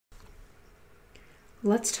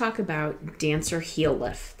Let's talk about dancer heel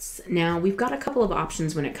lifts. Now, we've got a couple of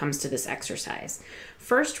options when it comes to this exercise.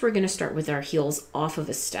 First, we're going to start with our heels off of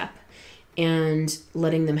a step and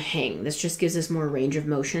letting them hang. This just gives us more range of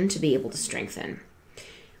motion to be able to strengthen.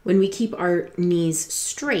 When we keep our knees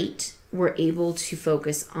straight, we're able to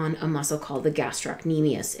focus on a muscle called the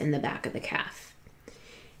gastrocnemius in the back of the calf.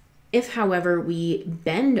 If, however, we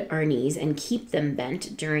bend our knees and keep them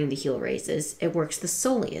bent during the heel raises, it works the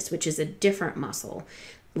soleus, which is a different muscle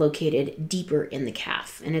located deeper in the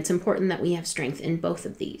calf. And it's important that we have strength in both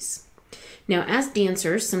of these. Now, as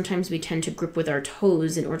dancers, sometimes we tend to grip with our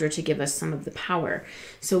toes in order to give us some of the power.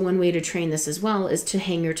 So one way to train this as well is to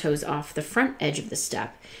hang your toes off the front edge of the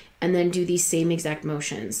step and then do these same exact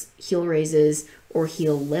motions, heel raises or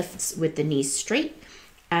heel lifts with the knees straight,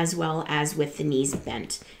 as well as with the knees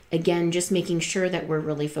bent. Again, just making sure that we're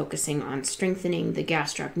really focusing on strengthening the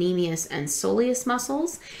gastrocnemius and soleus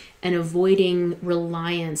muscles and avoiding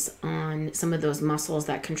reliance on some of those muscles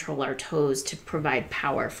that control our toes to provide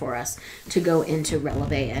power for us to go into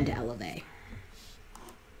releve and eleve.